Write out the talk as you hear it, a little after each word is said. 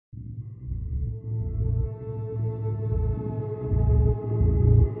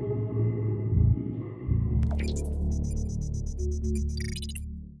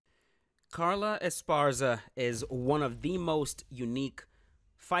Carla Esparza is one of the most unique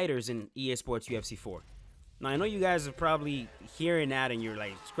fighters in EA Sports UFC 4. Now, I know you guys are probably hearing that and you're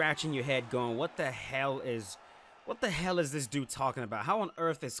like scratching your head going, what the hell is this dude talking about? How on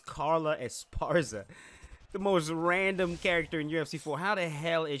earth is Carla Esparza the most random character in UFC 4? How the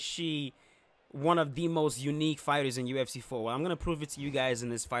hell is she one of the most unique fighters in UFC 4? Well, I'm going to prove it to you guys in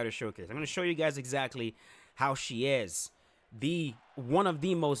this fighter showcase. I'm going to show you guys exactly how she is one of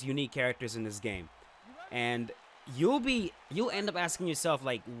the most unique characters in this game. And you'll end up asking yourself,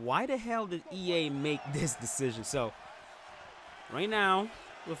 like, why the hell did EA make this decision? So right now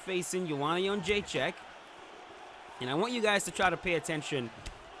we're facing Joanna Jędrzejczyk, and I want you guys to try to pay attention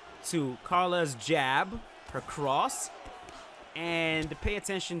to Carla's jab, her cross, and to pay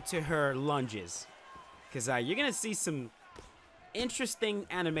attention to her lunges, because you're gonna see some interesting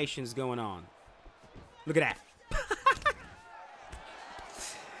animations going on. Look at that.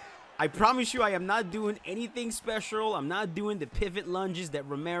 I promise you, I am not doing anything special. I'm not doing the pivot lunges that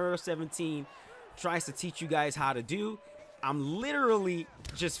Romero17 tries to teach you guys how to do. I'm literally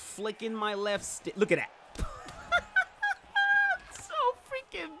just flicking my left stick. Look at that. So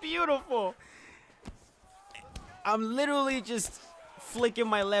freaking beautiful. I'm literally just flicking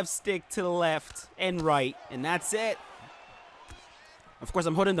my left stick to the left and right, and that's it. Of course,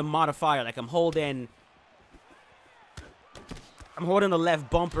 I'm holding the modifier, like I'm holding the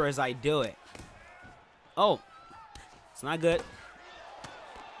left bumper as I do it. Oh, it's not good.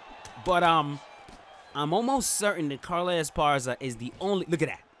 But I'm almost certain that Carla Esparza is the only, look at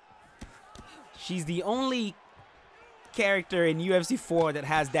that. She's the only character in UFC 4 that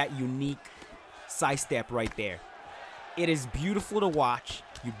has that unique side step right there. It is beautiful to watch.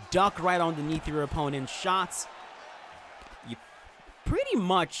 You duck right underneath your opponent's shots. You pretty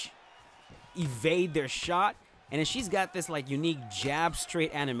much evade their shot. And then she's got this like unique jab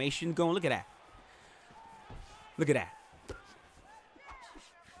straight animation going. Look at that. Look at that.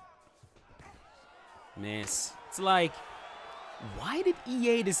 Miss. It's like, why did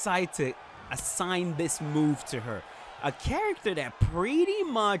EA decide to assign this move to her? A character that pretty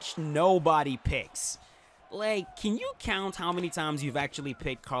much nobody picks. Like, can you count how many times you've actually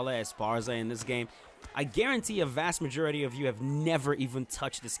picked Carla Esparza in this game? I guarantee a vast majority of you have never even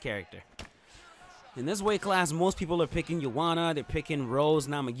touched this character. In this weight class, most people are picking Joanna, they're picking Rose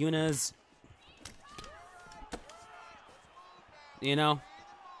Namajunas. You know?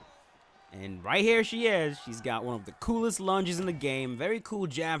 And right here she is. She's got one of the coolest lunges in the game. Very cool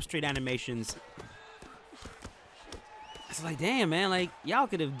jab straight animations. It's like, damn, man, like, y'all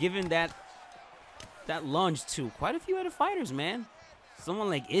could have given that lunge to quite a few other fighters, man. Someone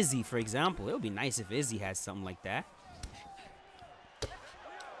like Izzy, for example. It would be nice if Izzy had something like that.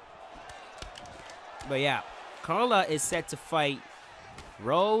 But yeah, Carla is set to fight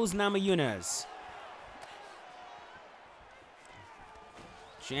Rose Namajunas.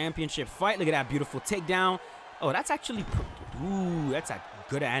 Championship fight. Look at that beautiful takedown. Oh, that's actually, ooh, that's a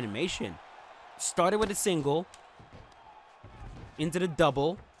good animation. Started with a single, into the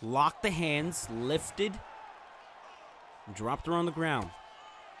double, locked the hands, lifted, dropped her on the ground.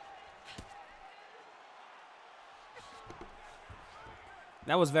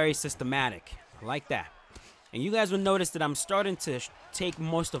 That was very systematic. I like that. And you guys will notice that I'm starting to take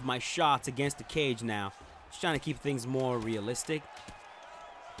most of my shots against the cage now. Just trying to keep things more realistic.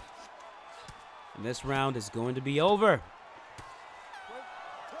 And this round is going to be over.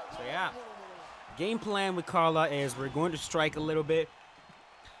 So yeah, game plan with Carla is we're going to strike a little bit.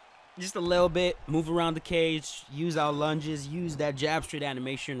 Just a little bit. Move around the cage. Use our lunges. Use that jab straight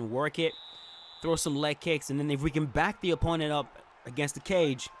animation. Work it. Throw some leg kicks. And then if we can back the opponent up against the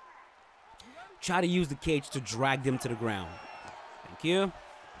cage, try to use the cage to drag them to the ground. Thank you.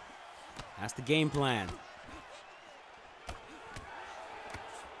 That's the game plan.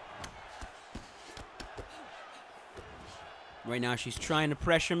 Right now, she's trying to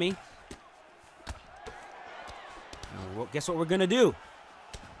pressure me. Well, guess what we're gonna do?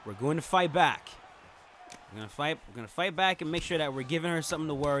 We're going to fight back. We're gonna fight back and make sure that we're giving her something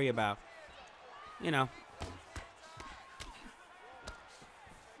to worry about. You know.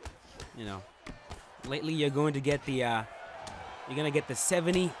 Lately, you're going to get the, you're gonna get the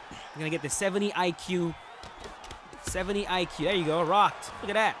 70. You're gonna get the 70 IQ. 70 IQ. There you go. Rocked. Look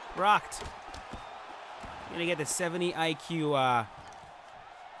at that. Rocked. You're gonna get the 70 IQ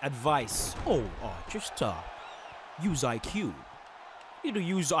advice. Oh, just use IQ. You need to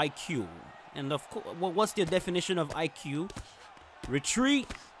use IQ. And of course, what's the definition of IQ? Retreat.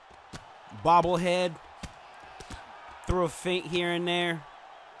 Bobblehead. Throw a feint here and there.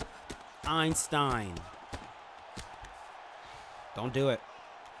 Einstein. Don't do it.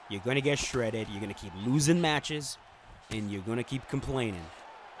 You're going to get shredded. You're going to keep losing matches. And you're going to keep complaining.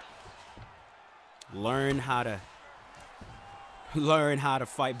 Learn how to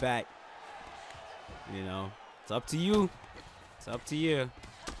fight back. You know, it's up to you. It's up to you.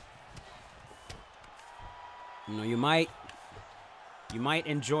 You know, you might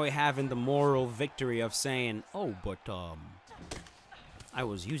enjoy having the moral victory of saying, "Oh, but I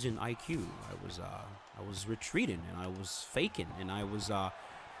was using IQ. I was retreating and I was faking and I was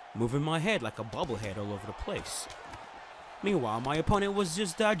moving my head like a bobblehead all over the place. Meanwhile, my opponent was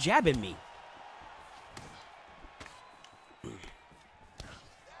just jabbing me."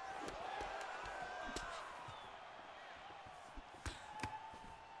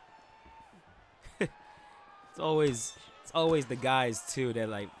 It's always the guys too that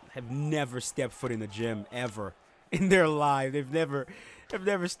like have never stepped foot in the gym ever in their life. They've never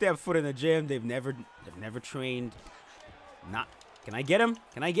stepped foot in the gym. They've never trained. Not. Can I get him?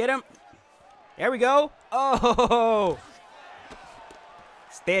 Can I get him? There we go. Oh!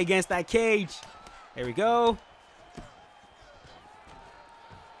 Stay against that cage. There we go.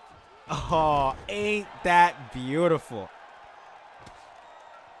 Oh, ain't that beautiful?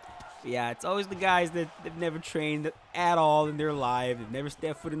 Yeah, it's always the guys that they've never trained at all in their life. They've never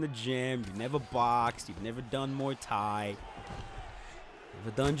stepped foot in the gym. You've never boxed. You've never done Muay Thai.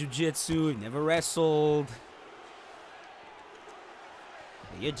 Never done jiu-jitsu. You've never wrestled.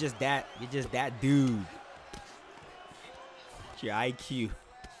 You're just that dude. It's your IQ.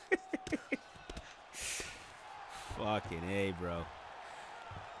 Fucking A, bro.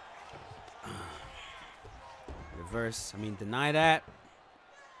 Reverse. I mean, deny that.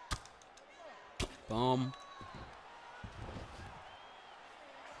 Boom.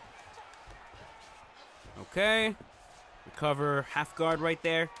 Okay. Recover. Half guard right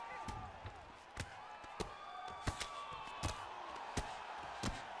there.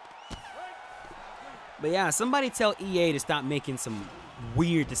 But yeah, somebody tell EA to stop making some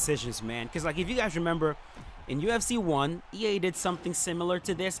weird decisions, man. Because, like, if you guys remember, in UFC 1, EA did something similar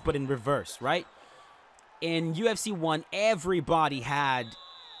to this, but in reverse, right? In UFC 1, everybody had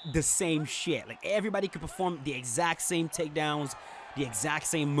the same shit. Like, everybody could perform the exact same takedowns, the exact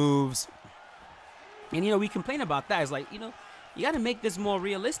same moves. And, you know, we complain about that. It's like, you know, you got to make this more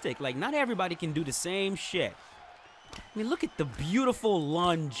realistic. Like, not everybody can do the same shit. I mean, look at the beautiful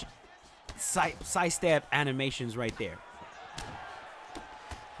lunge side step animations right there.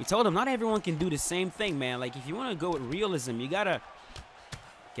 We told him not everyone can do the same thing, man. Like, if you want to go with realism, you got to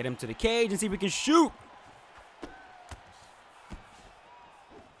get him to the cage and see if we can shoot.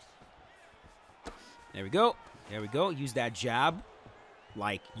 There we go. There we go. Use that jab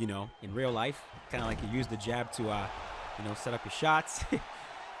like, you know, in real life. Kind of like you use the jab to, you know, set up your shots.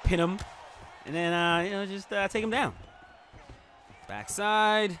 Pin him. And then, you know, just take him down.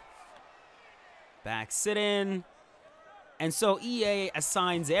 Backside. Back sit in. And so EA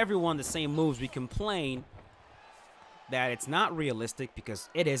assigns everyone the same moves. We complain that it's not realistic because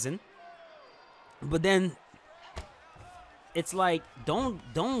it isn't. But then it's like,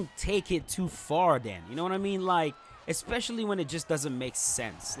 don't take it too far then. You know what I mean? Like, especially when it just doesn't make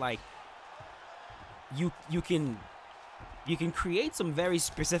sense. Like, you can create some very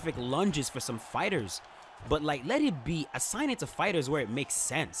specific lunges for some fighters, but like, let it be, assign it to fighters where it makes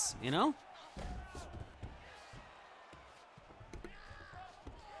sense, you know?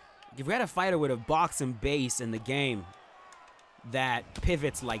 If you had a fighter with a boxing base in the game that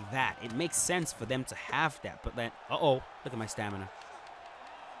pivots like that, it makes sense for them to have that. But then, uh-oh, look at my stamina.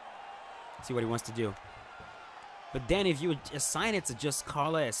 See what he wants to do. But then if you assign it to just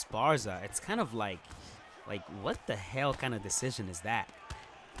Carla Esparza, it's kind of like what the hell kind of decision is that?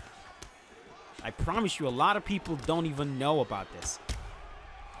 I promise you, a lot of people don't even know about this.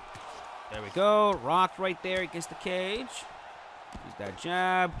 There we go. Rocked right there against the cage. Use that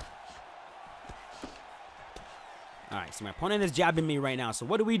jab. All right, so my opponent is jabbing me right now. So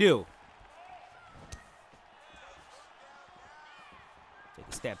what do we do? Take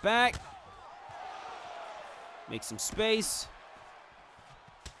a step back. Make some space.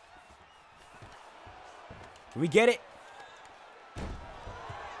 Can we get it?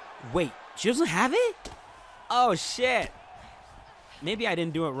 Wait, she doesn't have it? Oh, shit. Maybe I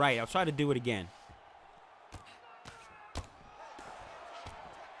didn't do it right. I'll try to do it again.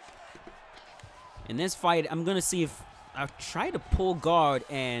 In this fight, I'm going to see if I'll try to pull guard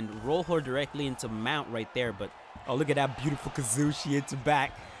and roll her directly into mount right there. But, oh, look at that beautiful Kazushi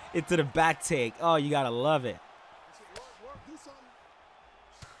into the back take. Oh, you got to love it.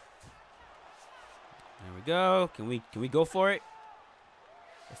 There we go. Can we go for it?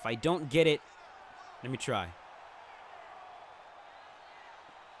 If I don't get it, let me try.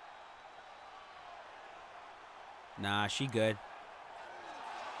 Nah, she good.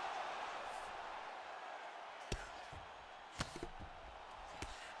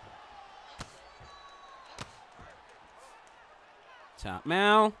 Top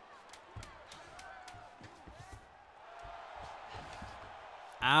Mal.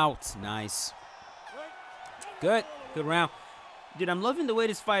 Out. Nice. Good. Good round. Dude, I'm loving the way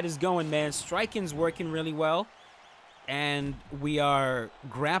this fight is going, man. Striking's working really well. And we are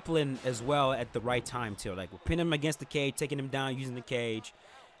grappling as well at the right time, too. Like, we're pinning him against the cage, taking him down, using the cage.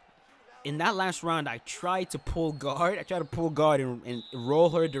 In that last round, I tried to pull guard. I tried to pull guard and roll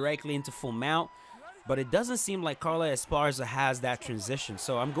her directly into full mount. But it doesn't seem like Carla Esparza has that transition.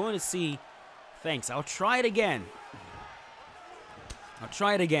 So I'm going to see. Thanks. I'll try it again. I'll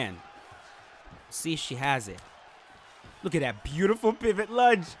try it again. See if she has it. Look at that beautiful pivot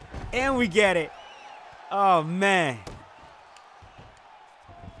lunge. And we get it. Oh, man.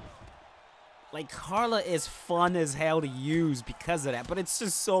 Like, Carla is fun as hell to use because of that. But it's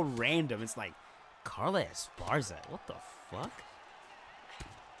just so random. It's like, Carla Esparza. What the fuck?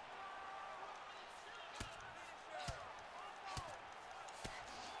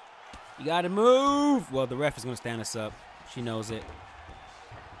 You gotta move. Well, the ref is gonna stand us up. She knows it.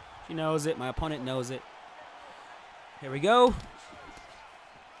 She knows it. My opponent knows it. Here we go.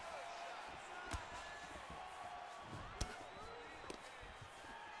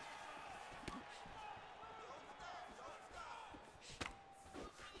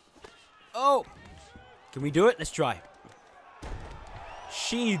 Oh! Can we do it? Let's try.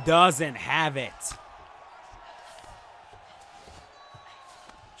 She doesn't have it.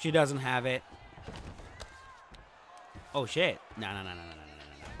 She doesn't have it. Oh, shit. No.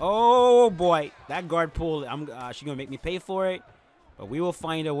 Oh, boy. That guard pull, she's going to make me pay for it. But we will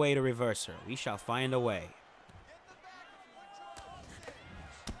find a way to reverse her. We shall find a way.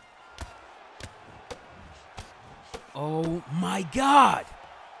 Oh, my God.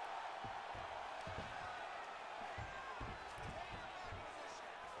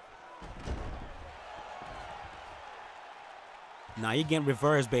 Now you're getting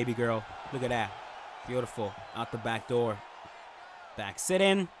reversed, baby girl. Look at that. Beautiful. Out the back door. Back sit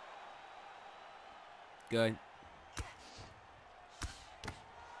in. Good.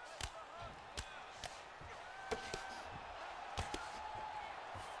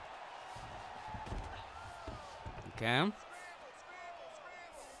 Okay.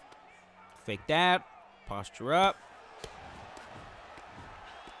 Fake that. Posture up.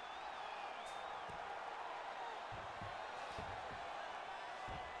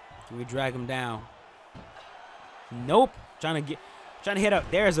 Can we drag him down? Nope. Trying to hit up.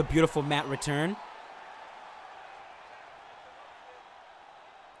 There's a beautiful mat return.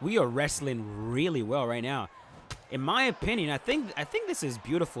 We are wrestling really well right now. In my opinion, I think this is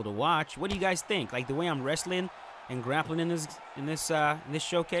beautiful to watch. What do you guys think? Like the way I'm wrestling and grappling in this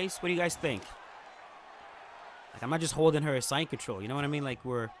showcase? What do you guys think? Like I'm not just holding her as side control. You know what I mean? Like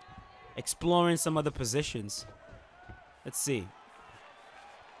we're exploring some other positions. Let's see.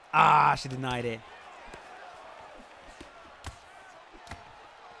 Ah, she denied it.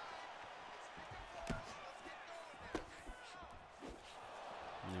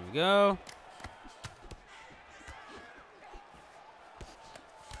 There we go.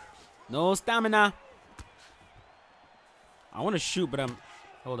 No stamina. I want to shoot, but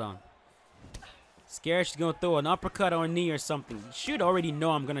hold on. Scared she's going to throw an uppercut or a knee or something. You should already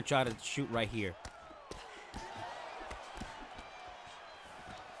know I'm going to try to shoot right here.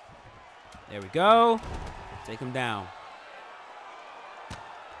 There we go. Take him down.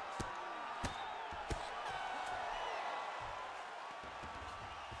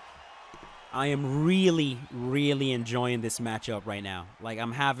 I am really, really enjoying this matchup right now. Like,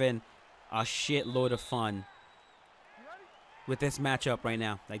 I'm having a shitload of fun with this matchup right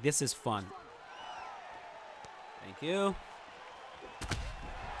now. Like, this is fun. Thank you.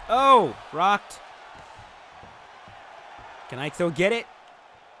 Oh, rocked. Can I still get it?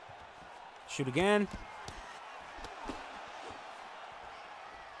 Shoot again.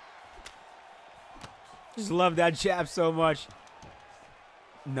 Just love that jab so much.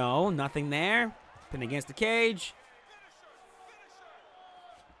 No, nothing there. Pin against the cage.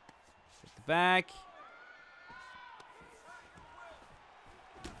 Take the back.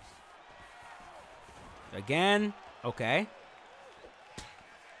 Again. Okay.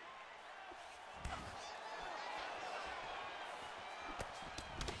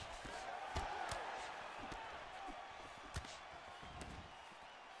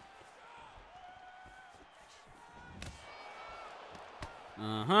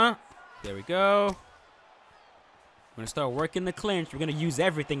 There we go. We're going to start working the clinch. We're going to use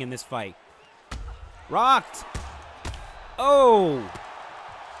everything in this fight. Rocked. Oh,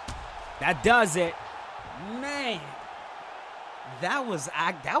 that does it. Man, that was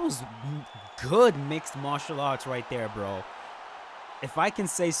good mixed martial arts right there, bro. If I can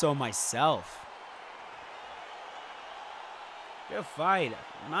say so myself. Good fight.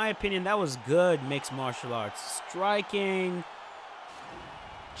 In my opinion, that was good mixed martial arts. Striking,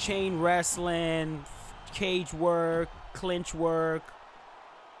 chain wrestling, cage work, clinch work,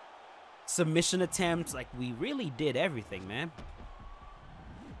 submission attempts. Like, we really did everything, man.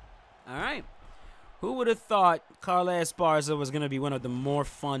 All right. Who would have thought Carla Esparza was going to be one of the more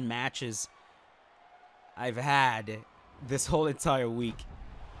fun matches I've had this whole entire week?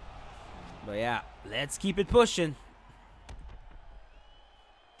 But yeah, let's keep it pushing.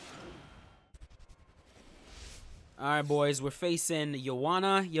 All right, boys, we're facing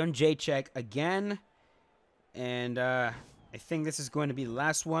Joanna Jędrzejczyk again. And I think this is going to be the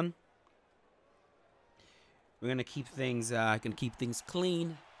last one. We're going to keep things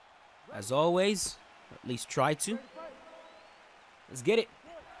clean, as always. Or at least try to. Let's get it.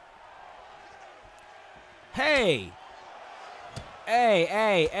 Hey!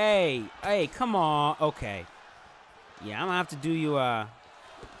 Hey, come on. Okay. Yeah, I'm going to have to do you, I'm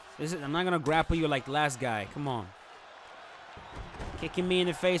not going to grapple you like the last guy. Come on. Kicking me in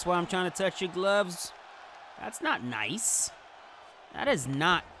the face while I'm trying to touch your gloves. That's not nice. That is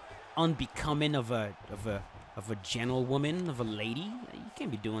not unbecoming of a gentlewoman, of a lady. You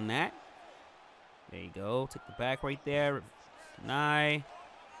can't be doing that. There you go. Take the back right there. Deny.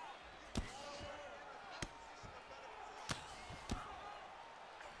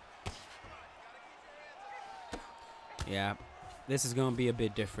 Yeah, this is gonna be a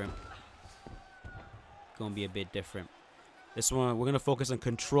bit different. This one, we're gonna focus on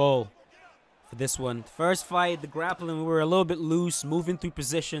control for this one. First fight, the grappling, we were a little bit loose, moving through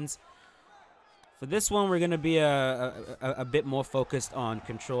positions. For this one, we're gonna be a bit more focused on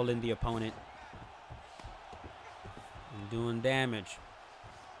controlling the opponent and doing damage.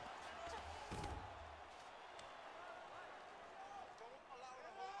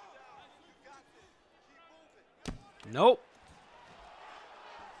 Nope.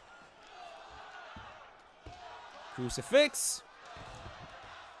 Crucifix.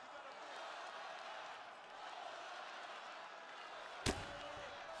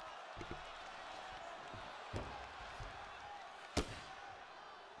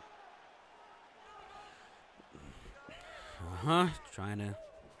 Trying to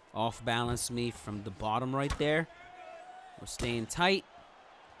off-balance me from the bottom right there. We're staying tight.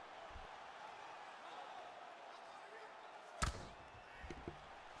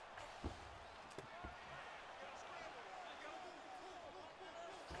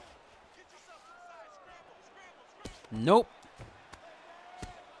 Nope.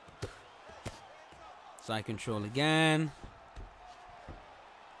 Side control again.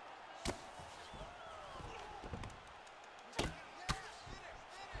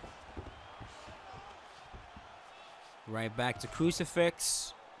 Right back to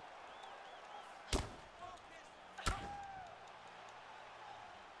crucifix.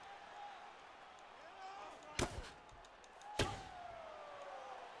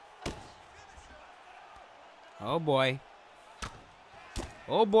 Oh boy.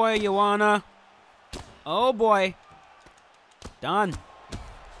 Oh boy, Joanna. Oh boy. Done.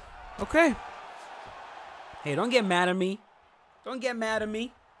 Okay. Hey, don't get mad at me. Don't get mad at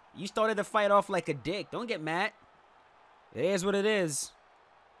me. You started the fight off like a dick. Don't get mad. It is what it is.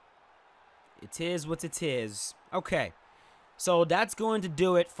 It is what it is. Okay. So that's going to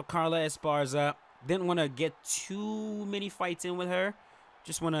do it for Carla Esparza. Didn't want to get too many fights in with her.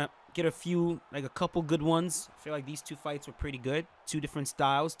 Just want to get a couple good ones. I feel like these two fights were pretty good. Two different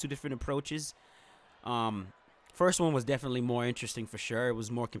styles, two different approaches. First one was definitely more interesting for sure. It was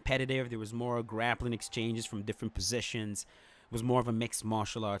more competitive. There was more grappling exchanges from different positions. It was more of a mixed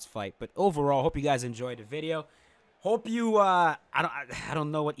martial arts fight. But overall, hope you guys enjoyed the video. Hope you, I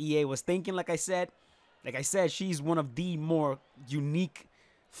don't know what EA was thinking, like I said. Like I said, she's one of the more unique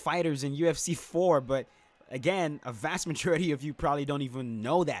fighters in UFC 4, but again, a vast majority of you probably don't even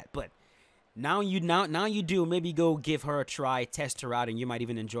know that. But now you do. Maybe go give her a try, test her out, and you might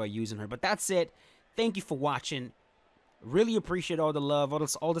even enjoy using her. But that's it. Thank you for watching. Really appreciate all the love,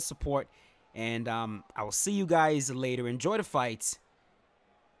 all the support, and I will see you guys later. Enjoy the fights.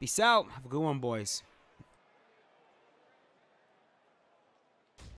 Peace out. Have a good one, boys.